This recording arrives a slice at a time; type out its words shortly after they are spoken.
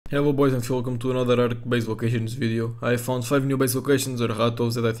Hello boys and welcome to another Arc base locations video. I found 5 new base locations or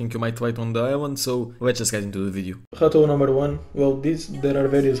RatHoles that I think you might find on the island, so let's just get into the video. RatHole number 1, well there are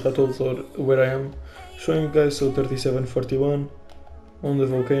various RatHoles where I am showing you guys. So 3741 on the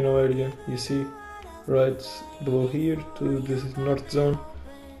volcano area, you see, right below here to this north zone,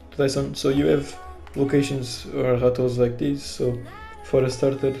 Tyson. So you have locations or RatHoles like this, so for a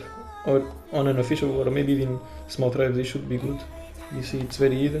starter or on an official or maybe even small tribes they should be good. You see it's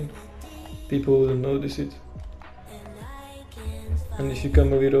very even, people will notice it, and if you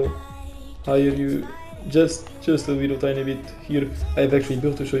come a little higher, you just a little tiny bit here, I've actually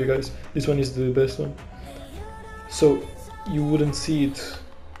built to show you guys. This one is the best one, so you wouldn't see it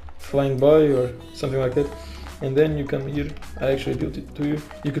flying by or something like that. And then you come here, I actually built it to you.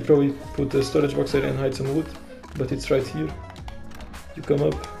 You could probably put a storage box there and hide some wood, but it's right here. You come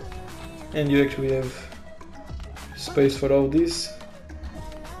up and you actually have space for all this.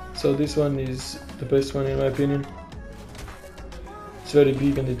 So this one is the best one in my opinion. It's very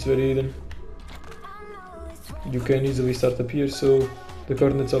big and it's very even. You can easily start up here, so the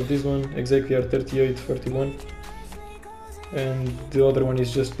coordinates of this one exactly are 3841, and the other one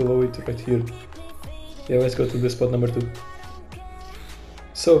is just below it right here. Yeah, let's go to the spot number 2.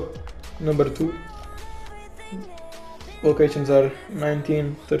 So number 2 locations are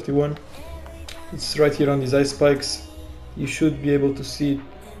 1931. It's right here on these ice spikes. You should be able to see it,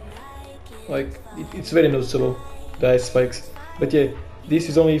 like it's very noticeable, the ice spikes. But yeah, this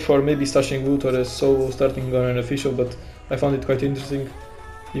is only for maybe stashing loot or a solo starting on an official, but I found it quite interesting.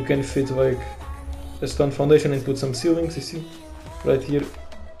 You can fit like a stone foundation and put some ceilings, you see, right here,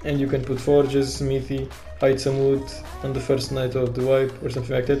 and you can put forges, smithy, hide some wood on the first night of the wipe or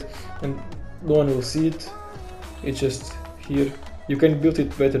something like that, and no one will see it. It's just here. You can build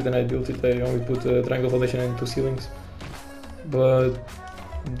it better than I built it. I only put a triangle foundation and 2 ceilings, but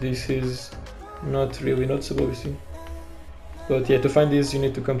this is not really noticeable, you see. But yeah, to find this you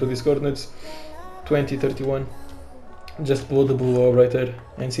need to come to these coordinates 2031, just below the blue wall right there,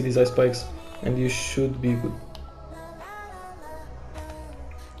 and see these ice spikes, and you should be good.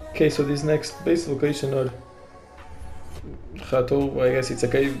 Okay, so this next base location, or RatHole, I guess it's a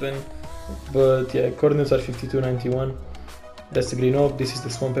cave then, but yeah, coordinates are 5291. That's the green orb, this is the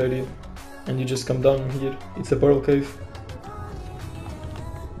swamp area, and you just come down here. It's a pearl cave.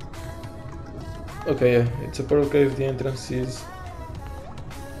 Okay, yeah, it's a pearl cave. The entrance is,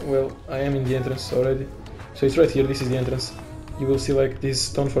 well, I am in the entrance already, so it's right here. This is the entrance. You will see like this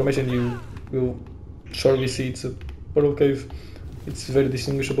stone formation, you will surely see it's a pearl cave. It's very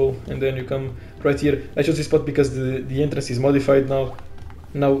distinguishable. And then you come right here. I chose this spot because the entrance is modified now.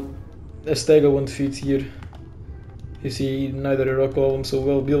 Now a stego won't fit here. You see, neither a rock column, so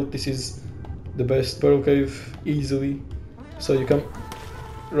well built. This is the best pearl cave easily. So you come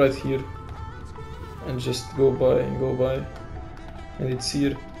right here and just go by and go by, and it's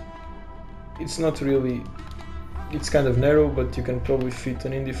here. It's not really, it's kind of narrow, but you can probably fit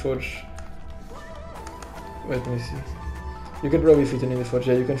an indie forge. Let me see. You can probably fit an indie forge.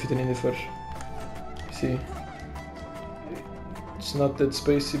 Yeah, you can fit an indie forge. See, it's not that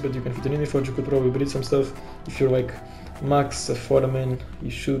spacey, but you can fit an indie forge. You could probably breed some stuff. If you're like max a 4-man,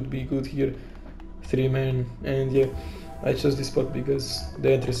 you should be good here. 3-man, and yeah, I chose this spot because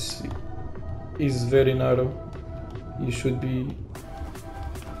the entrance is very narrow. You should be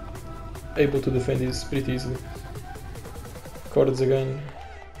able to defend this pretty easily. Chords again,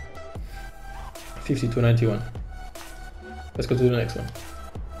 5291. Let's go to the next one.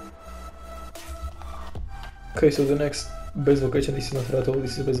 Okay, so the next base location, this is not RatHole,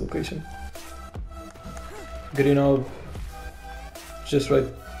 this is a base location. Green orb, just right.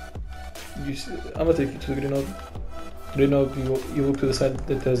 You see, I'm gonna take you to the green orb. Green orb, you look to the side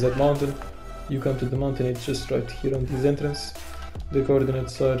that has that mountain. You come to the mountain, it's just right here on this entrance. The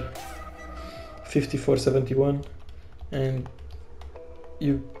coordinates are 5471, and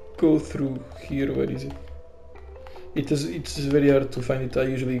you go through here. Where is it? It's very hard to find it. I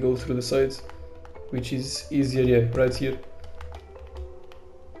usually go through the sides, which is easier. Yeah, right here.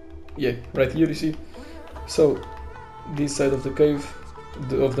 Yeah, right here you see. So this side of the cave,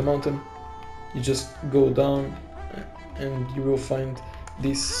 of the mountain, you just go down and you will find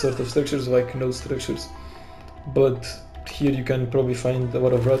these sort of structures, like node structures, but here you can probably find a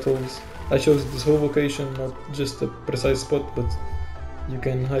lot of RatHoles. I chose this whole location, not just a precise spot, but you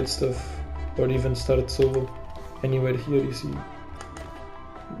can hide stuff or even start solo anywhere here. You see,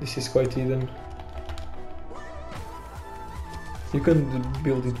 this is quite even. You can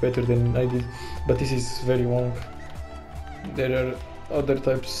build it better than I did, but this is very long. There are other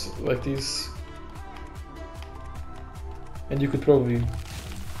types like this, and you could probably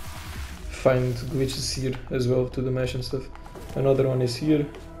find glitches here as well to the mesh and stuff. Another one is here.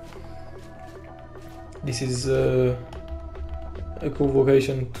 This is a cool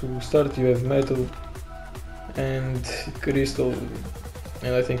location to start. You have metal and crystal,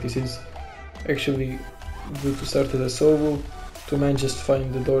 and I think this is actually good to start as a solo. To man, just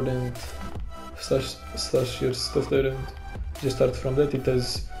find the door and stash your stuff there and just start from that. It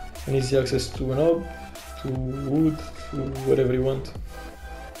has an easy access to an knob, to wood, to whatever you want.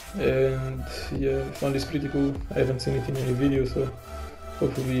 And yeah, I found this pretty cool. I haven't seen it in any video, so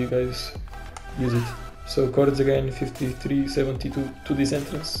hopefully you guys use it. So chords again, 5372 to this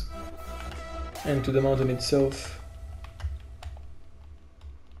entrance, and to the mountain itself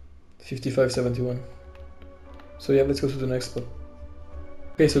 5571. So yeah, let's go to the next spot.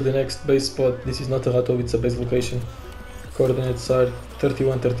 Okay, so the next base spot, this is not a RatHole, it's a base location. Coordinates are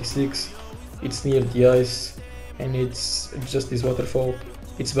 3136. It's near the ice, and it's just this waterfall.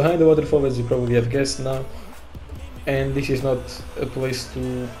 It's behind the waterfall, as you probably have guessed now, and this is not a place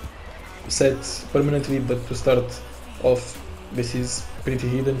to set permanently, but to start off. This is pretty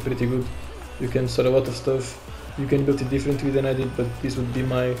hidden, pretty good. You can store a lot of stuff. You can build it differently than I did, but this would be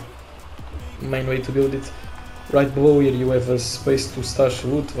my main way to build it. Right below here you have a space to stash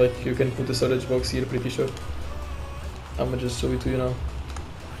loot, like you can put a storage box here, pretty sure. I'ma just show it to you now.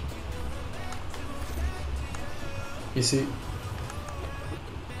 You see,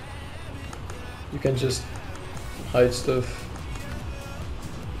 you can just hide stuff.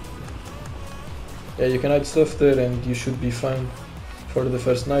 Yeah, you can hide stuff there and you should be fine for the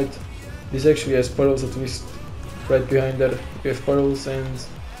first night. This actually has pearls, at least right behind there you have pearls, and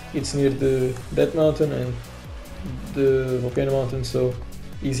it's near that mountain and the volcano mountain, so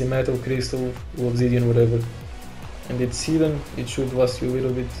easy metal, crystal, obsidian, whatever. And it's hidden. It should last you a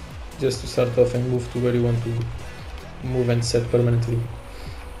little bit just to start off and move to where you want to move and set permanently.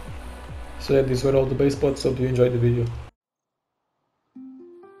 So yeah, these were all the base spots. Hope you enjoyed the video.